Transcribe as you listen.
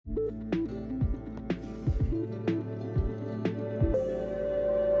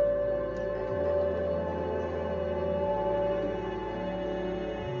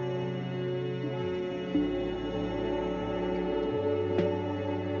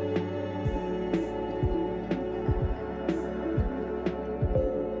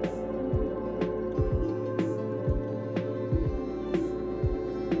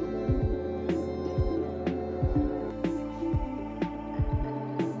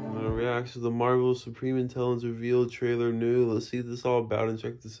reacts to the Marvel Supreme Intelligence Reveal trailer new. Let's see what this is all about and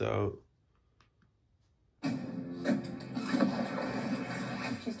check this out.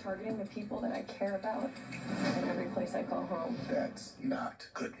 She's targeting the people that I care about in every place I call home. That's not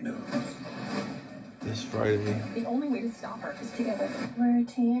good news. This Friday. The only way to stop her is together. We're a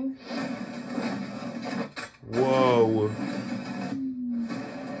team. Whoa.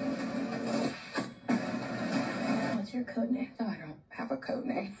 What's your code name? Oh, I don't have a code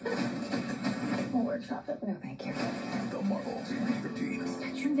name. We'll workshop it. No, thank you. The Marvel PG-13.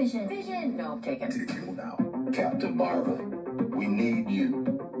 Spectrum Vision. Vision. No, taken. Digital now. Captain Marvel, we need you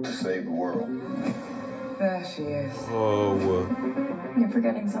to save the world. There she is. Whoa. You're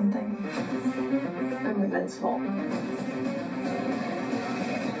forgetting something. I'm invincible.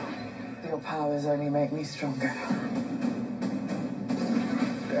 Your powers only make me stronger.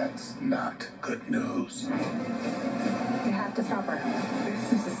 That's not good news. You have to stop her.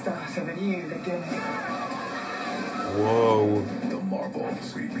 This is the start of a new beginning. Whoa. The Marvel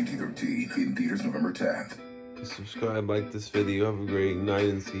PG-13 in theaters November 10th. Subscribe, like this video. Have a great night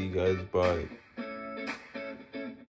and see you guys. Bye.